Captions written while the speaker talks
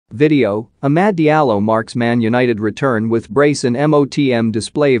Video: Amad Diallo marks Man United return with brace in MOTM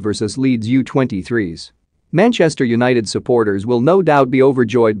display versus Leeds U23s. Manchester United supporters will no doubt be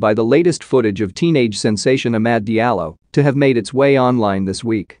overjoyed by the latest footage of teenage sensation Amad Diallo to have made its way online this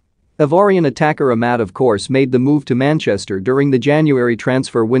week. Ivorian attacker Amad, of course, made the move to Manchester during the January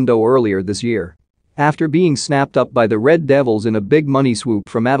transfer window earlier this year. After being snapped up by the Red Devils in a big money swoop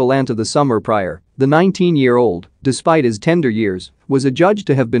from Atalanta the summer prior, the 19-year-old, despite his tender years, was adjudged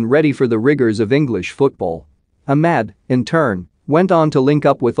to have been ready for the rigors of English football. Amad, in turn, went on to link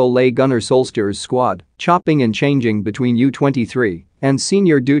up with Ole Gunnar Solskjaer's squad, chopping and changing between U23 and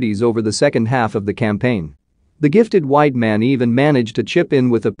senior duties over the second half of the campaign. The gifted wide man even managed to chip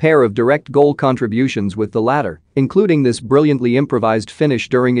in with a pair of direct goal contributions with the latter, including this brilliantly improvised finish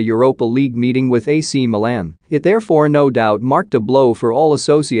during a Europa League meeting with AC Milan. It therefore no doubt marked a blow for all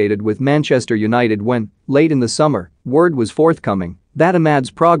associated with Manchester United when, late in the summer, word was forthcoming that Amad's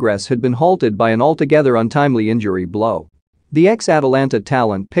progress had been halted by an altogether untimely injury blow. The ex-Atalanta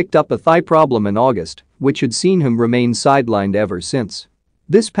talent picked up a thigh problem in August, which had seen him remain sidelined ever since.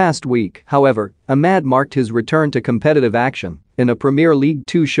 This past week, however, Amad marked his return to competitive action in a Premier League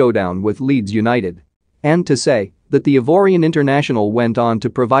 2 showdown with Leeds United. And to say that the Ivorian international went on to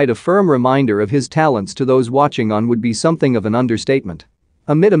provide a firm reminder of his talents to those watching on would be something of an understatement.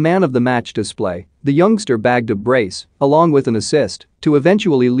 Amid a man-of-the-match display, the youngster bagged a brace, along with an assist, to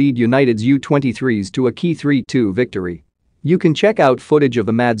eventually lead United's U23s to a key 3-2 victory. You can check out footage of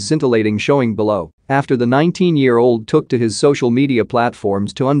Amad's scintillating showing below after the 19-year-old took to his social media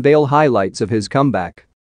platforms to unveil highlights of his comeback.